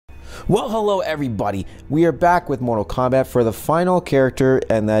Well, hello everybody. We are back with Mortal Kombat for the final character,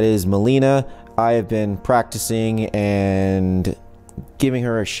 and that is Mileena. I have been practicing and giving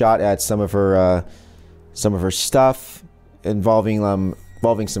her a shot at some of her stuff involving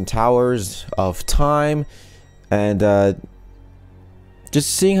some towers of time, and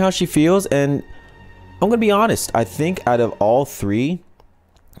just seeing how she feels. And I'm gonna be honest, I think out of all three,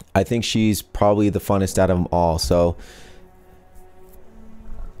 I think she's probably the funnest out of them all. So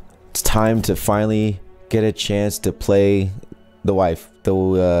it's time to finally get a chance to play the wife,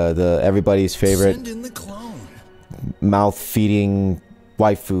 the everybody's favorite mouth-feeding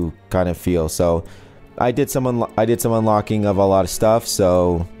waifu kind of feel. So I did some unlocking of a lot of stuff.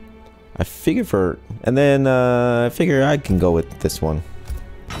 So I figure I figure I can go with this one.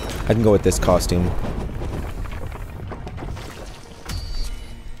 I can go with this costume.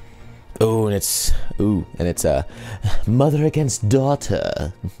 Oh, and it's mother against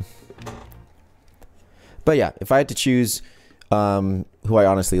daughter. But yeah, if I had to choose who I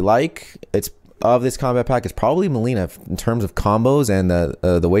honestly like, it's of this combat pack, it's probably Mileena in terms of combos and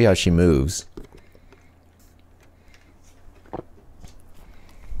the way how she moves.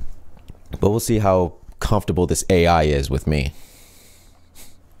 But we'll see how comfortable this AI is with me.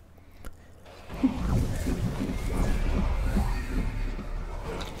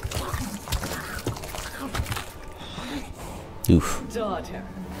 Oof. Daughter,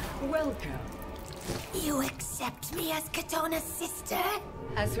 welcome. You accept me as Katona's sister?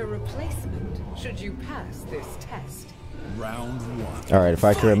 As her replacement, should you pass this test. Round one. Alright, if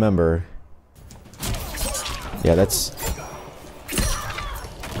I can remember. Yeah, that's...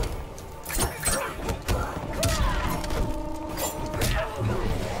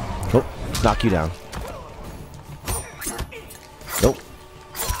 Oh, knock you down. Nope.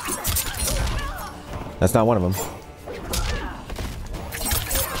 That's not one of them.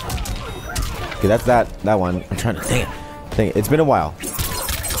 Okay, that's that one. I'm trying to... Dang it. It's been a while.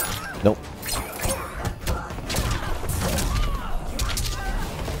 Nope.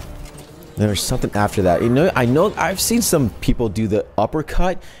 There's something after that. You know, I know I've seen some people do the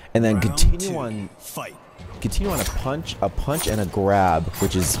uppercut and then continue on a punch and a grab,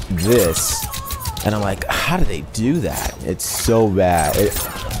 which is this. And I'm like, how do they do that? It's so bad.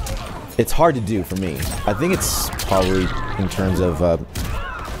 It's hard to do for me. I think it's probably in terms of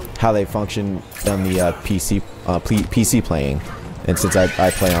how they function on the PC playing, and since I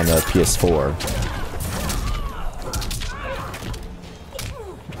play on the PS4.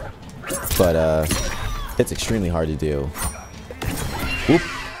 But it's extremely hard to do. Whoop.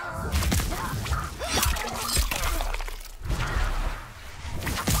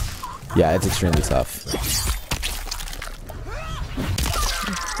 Yeah, it's extremely tough.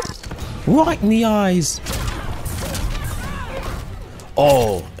 Right in the eyes.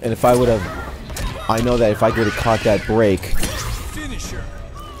 Oh, and if I would have, I know that if I could have caught that break, Friendship.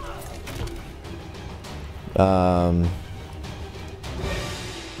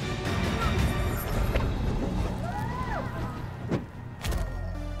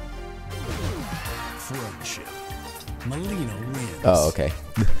 Mileena wins. oh, okay.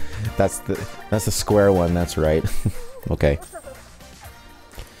 That's the square one. That's right. Okay.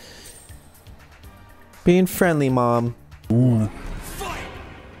 Being friendly, mom. Ooh.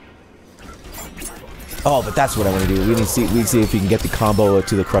 Oh, but that's what I want to do. We need to see if we can get the combo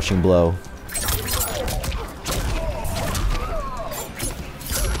to the crushing blow.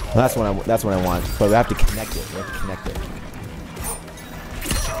 Well, that's what I want. But we have to connect it. We have to connect it.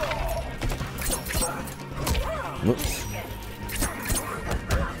 Whoops.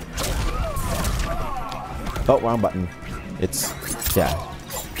 Oh, wrong button. It's, yeah.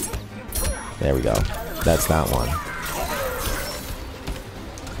 There we go. That's that one.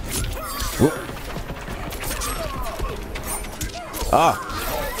 Whoop. Ah.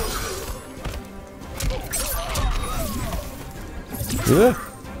 Yeah.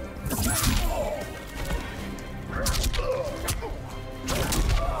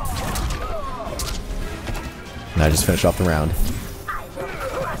 Now just finish off the round.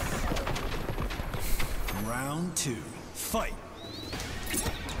 Round two. Fight.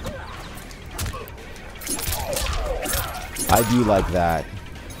 I do like that.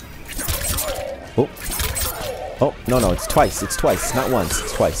 Oh. Oh, no, it's twice. It's twice. Not once.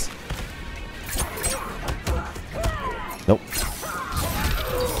 It's twice. Nope.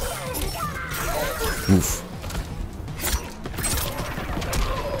 Oof.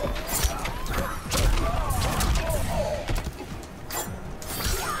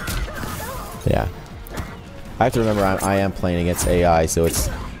 Yeah. I have to remember I am playing against AI, so it's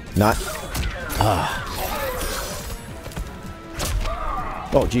not...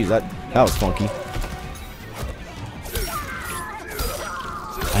 Oh, geez, that That was funky.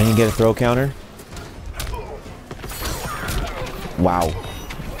 I didn't get a throw counter. Wow.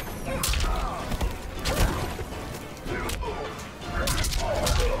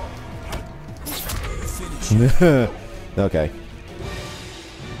 Okay.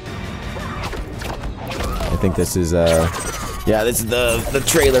 I think this is yeah, this is the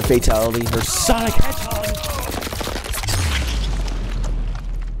trailer fatality for Sonic Hedgehog.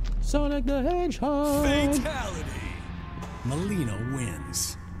 Sonic the Hedgehog. Fatality. Mileena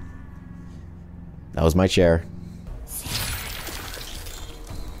wins. That was my chair.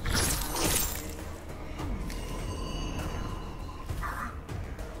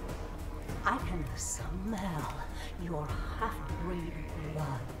 I can smell your half-breed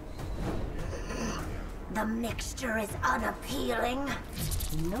blood. The mixture is unappealing.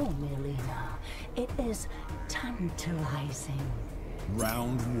 No, Mileena. It is tantalizing.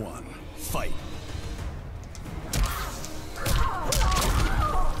 Round 1. Fight.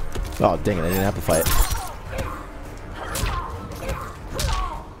 Oh, dang it, I didn't have to fight.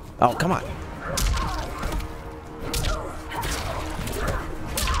 Oh, come on.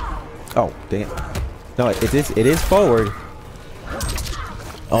 Oh, dang it. No, it is forward.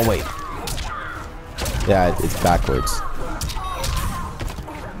 Oh, wait. Yeah, it's backwards.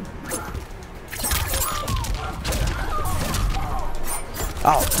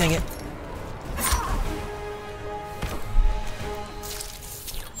 Oh, dang it.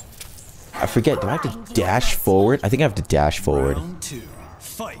 I forget, do I have to dash forward? I think I have to dash forward. Round 2.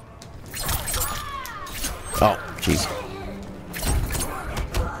 Fight. Oh, jeez.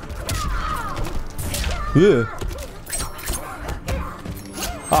 Ugh.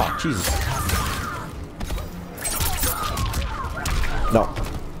 Oh, Jesus. No.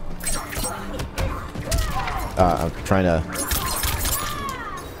 I'm trying to...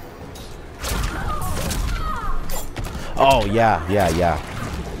 Oh, yeah.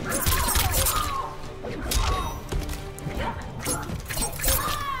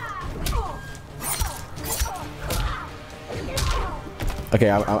 Okay,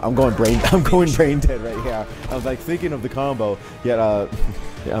 I'm going brain dead right here. I was like thinking of the combo, yet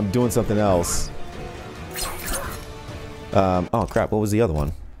I'm doing something else. Oh crap! What was the other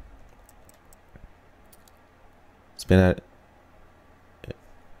one? Spin at.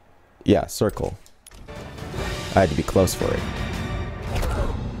 Yeah, circle. I had to be close for it.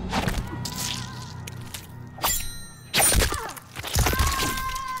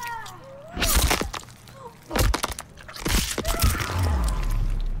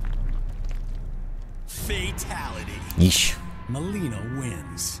 Fatality. Yeesh. Mileena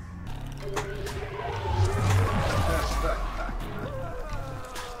wins.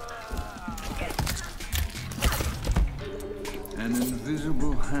 An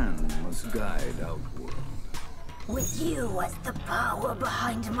invisible hand must guide outward. With you as the power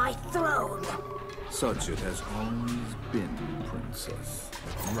behind my throne. Such it has always been, Princess.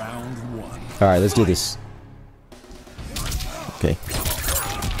 Round 1. Alright, let's do this. Okay.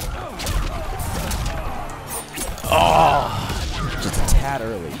 Oh! Just a tad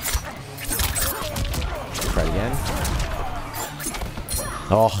early. Try it again.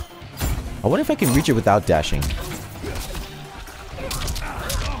 Oh. I wonder if I can reach it without dashing.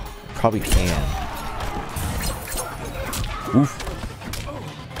 Probably can. Oof.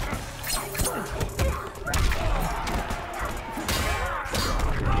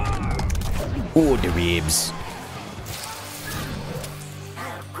 Ooh, the ribs.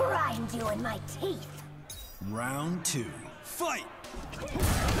 I'll grind you in my teeth. Round 2. Fight.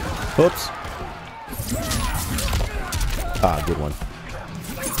 Oops. Ah, good one.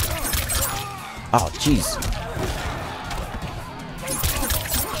 Oh, jeez.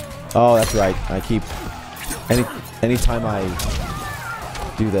 Oh, that's right. I keep anytime I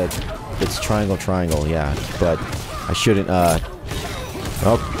do that, it's triangle, yeah. But I shouldn't.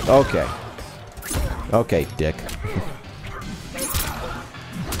 Oh, okay. Okay, dick.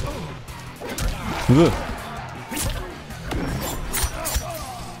 Ugh.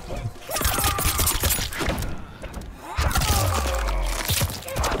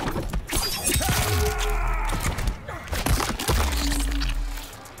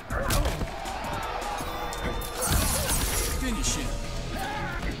 Finish him.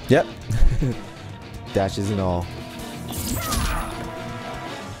 Yep. Dashes and all.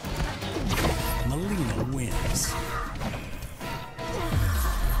 Mileena wins.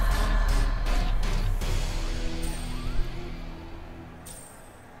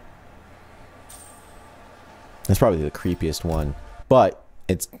 That's probably the creepiest one. But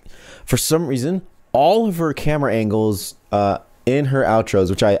it's, for some reason, all of her camera angles in her outros,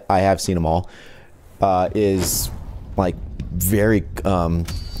 which I have seen them all, is like very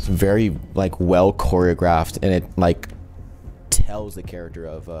like well choreographed, and it like tells the character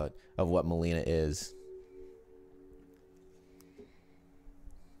of what Mileena is.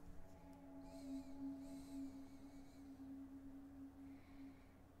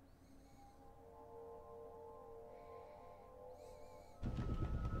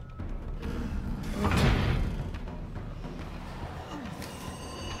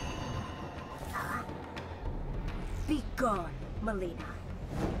 Be gone, Mileena.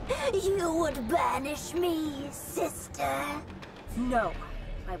 You would banish me, sister? No,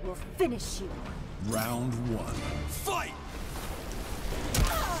 I will finish you. Round 1. Fight!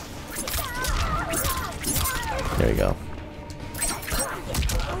 There you go.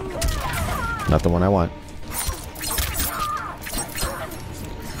 Not the one I want.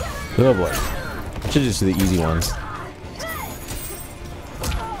 Oh boy. Should just do the easy ones.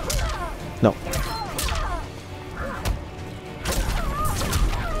 No.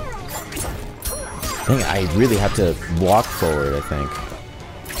 Dang it, I really have to walk forward, I think.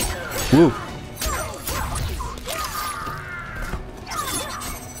 Woo!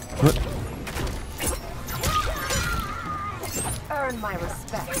 What? Earn my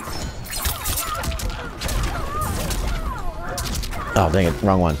respect. Oh, dang it,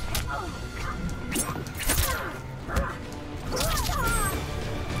 wrong one.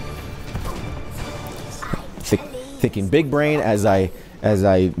 Thinking big brain as I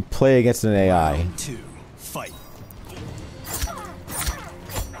play against an AI. Round 2. Fight.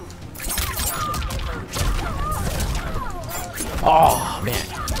 Oh man,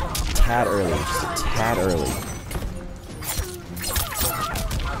 tad early, just a tad early.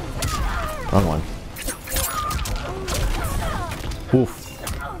 Wrong one. Oof.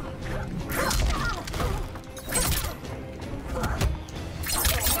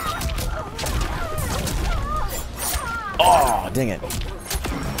 Oh, dang it.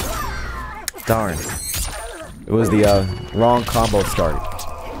 Darn. It was the wrong combo start.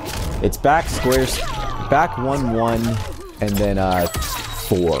 It's back squares, back 1-1, and then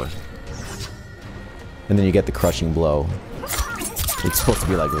 4. And then you get the crushing blow. It's supposed to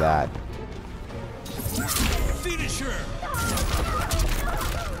be like that. Finisher.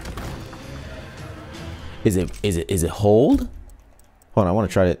 Is it hold? Hold on, I want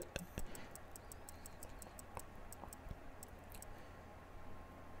to try it.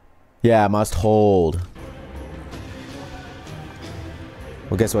 Yeah, must hold.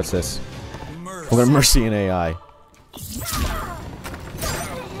 Well, guess what's this? Mercy. I'm gonna mercy an AI.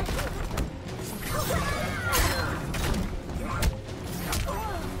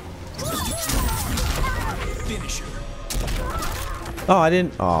 Finisher. Oh, I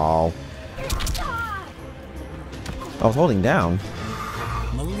didn't. Oh. I was holding down.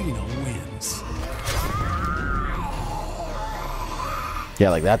 Mileena wins. Yeah,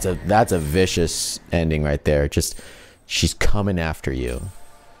 like that's a vicious ending right there. Just she's coming after you.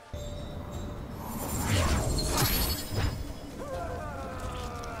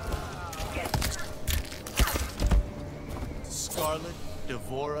 Scarlet,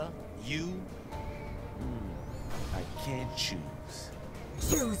 Devora, you? I can't choose.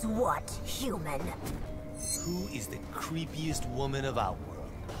 Choose what, human? Who is the creepiest woman of our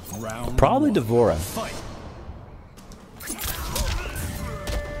world? Round Probably 1. Devora. Fight.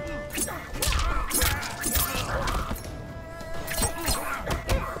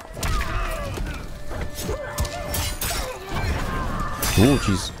 Ooh,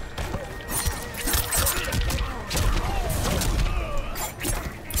 jeez.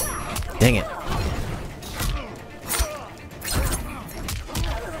 Dang it.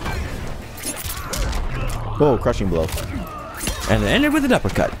 Whoa, crushing blow. And it ended with an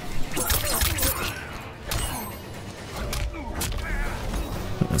uppercut.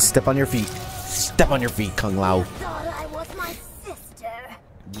 Step on your feet. Step on your feet, Kung Lao. Thought I was my sister.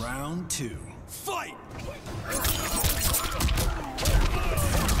 Round 2. Fight.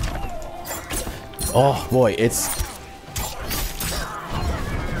 Oh boy, it's...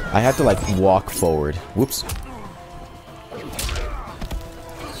 I had to like walk forward. Whoops.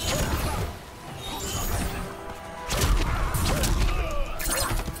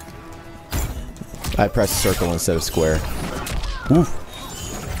 I pressed circle instead of square. Oof.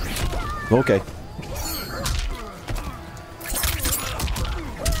 Okay.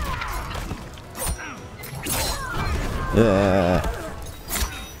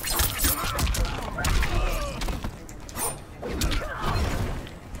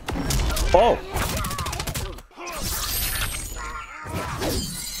 Oh!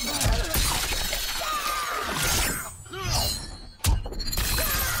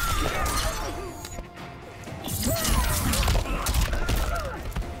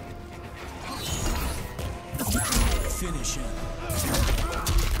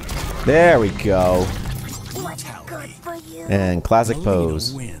 There we go. What's good for you? And classic Mileena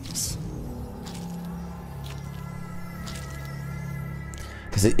pose. wins.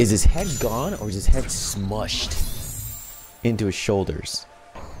 Is his head gone or is his head smushed into his shoulders?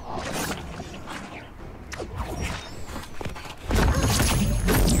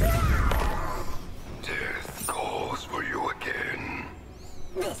 Death calls for you again.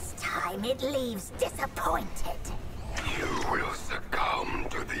 This time it leaves disappointed. You will succumb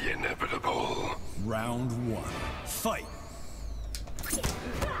to the inevitable. Round 1. Fight.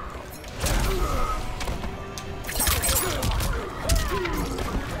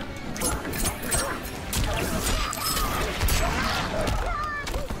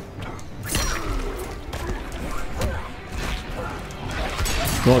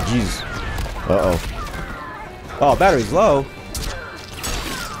 Oh, jeez. Uh-oh. Oh, battery's low.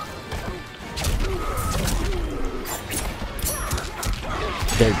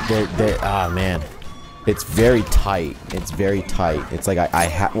 Ah, man. It's very tight. It's very tight. It's like I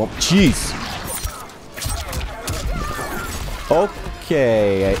have... Well, jeez.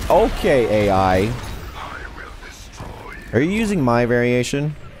 Okay. Okay, AI. Are you using my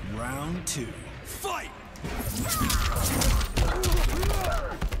variation? Round 2. Fight.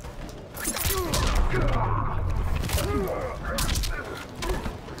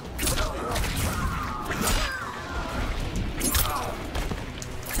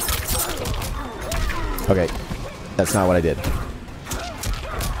 Okay. That's not what I did.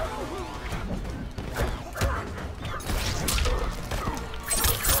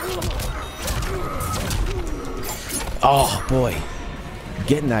 Oh, boy.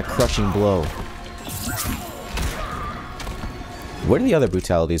 Getting that crushing blow. What are the other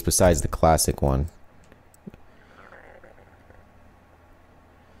brutalities besides the classic one?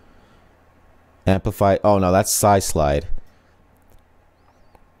 Amplify. Oh, no, that's side slide.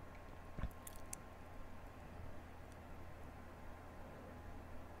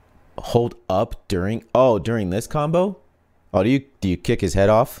 Hold up during... Oh, during this combo? Oh, do you kick his head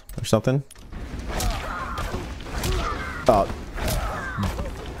off or something? Oh.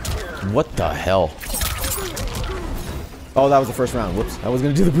 What the hell? Oh, that was the first round. Whoops. I was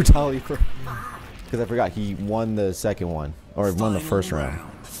going to do the brutality for... Because I forgot. He won the second one. Or won the first round.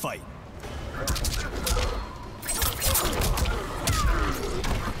 Fight.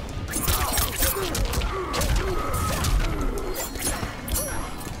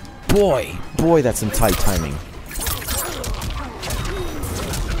 Boy, that's some tight timing.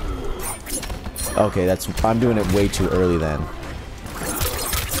 Okay, I'm doing it way too early then.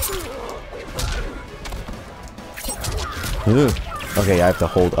 Ugh. Okay, I have to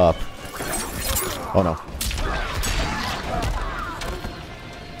hold up. Oh no.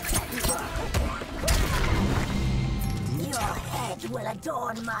 Your head will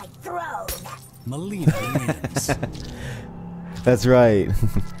adorn my throne. Mileena wins. That's right.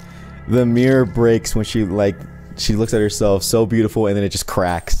 The mirror breaks when she looks at herself so beautiful and then it just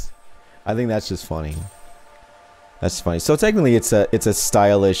cracks. I think that's just funny. That's funny. So technically it's a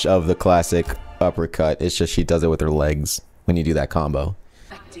stylish of the classic uppercut. It's just she does it with her legs when you do that combo.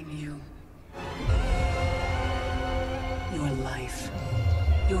 Affecting you. Your life,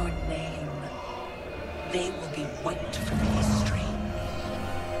 your name, they will be wiped from history.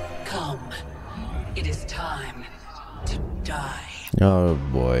 Come, it is time to die. Oh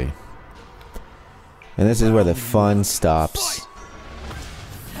boy. And this is where the fun stops.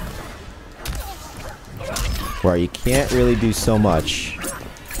 Where you can't really do so much.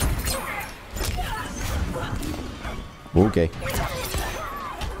 Okay.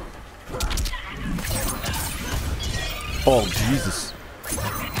 Oh, Jesus.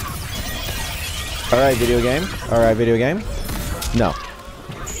 Alright, video game. Alright, video game. No.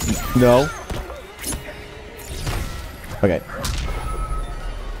 No. Okay.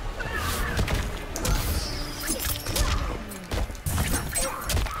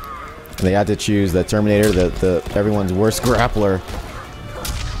 They had to choose the Terminator, the everyone's worst grappler.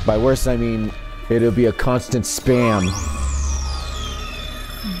 By worst, I mean it'll be a constant spam.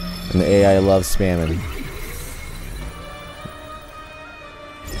 And the AI loves spamming.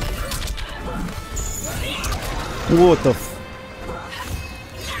 What the f...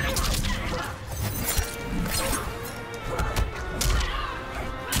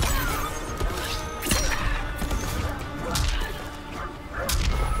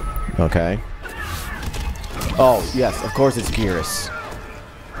 Okay. Oh, yes, of course it's Gearus.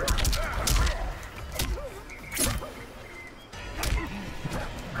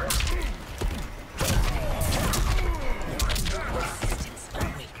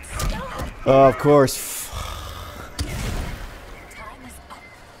 Oh, of course.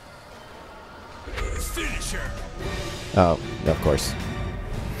 Oh, of course.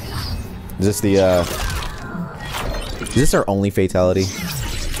 Is this the, is this our only fatality?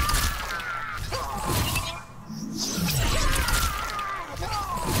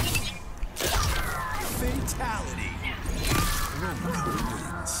 Fatality.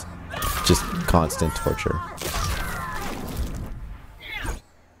 Just constant torture.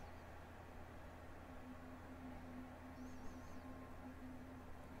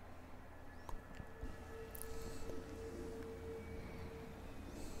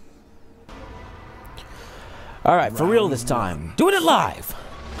 All right, for real this time. Doing it live.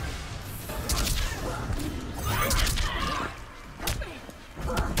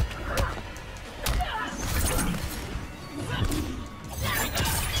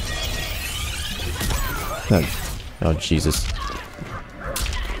 Oh, Jesus.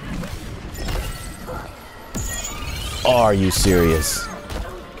 Are you serious?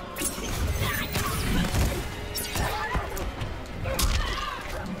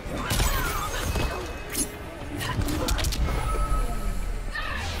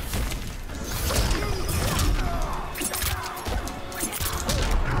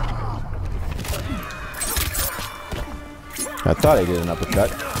 I thought I did an uppercut.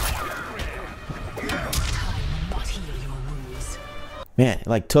 Man, it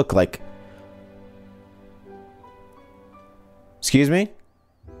like took like... Excuse me?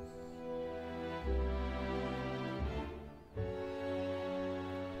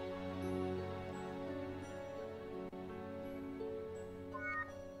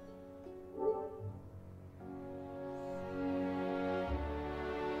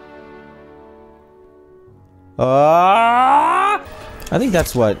 I think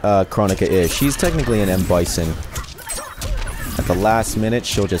that's what Chronica is. She's technically an M. Bison. At the last minute,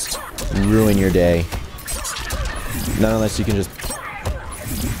 she'll just ruin your day. Not unless you can just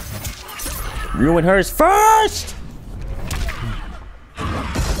ruin hers first!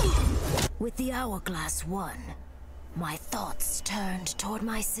 With the hourglass won, my thoughts turned toward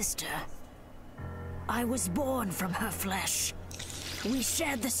my sister. I was born from her flesh. We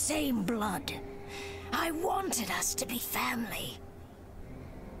shared the same blood. I wanted us to be family.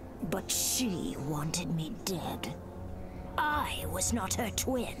 But she wanted me dead. I was not her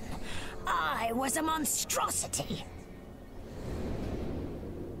twin. I was a monstrosity.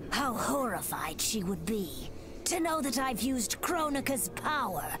 How horrified she would be to know that I've used Chronica's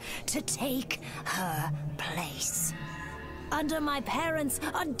power to take her place. Under my parents'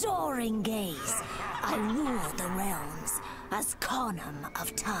 adoring gaze, I rule the realms as Conum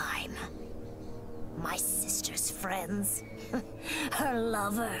of Time. My sister's friends, her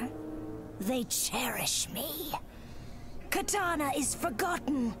lover, they cherish me. Katana is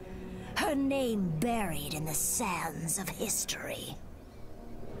forgotten, her name buried in the sands of history.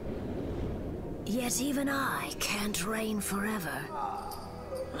 Yet even I can't reign forever.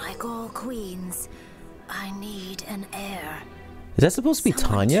 Like all queens, I need an heir. Is that supposed to be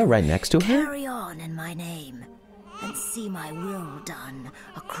Someone Tanya right next to her? Carry on in my name and see my will done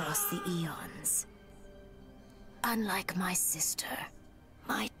across the eons. Unlike my sister,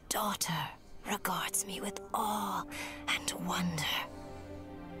 my daughter regards me with awe and wonder.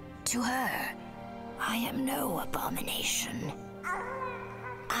 To her, I am no abomination.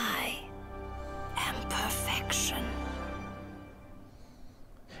 I am perfection.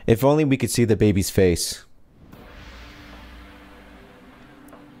 If only we could see the baby's face.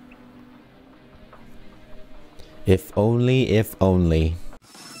 If only, if only.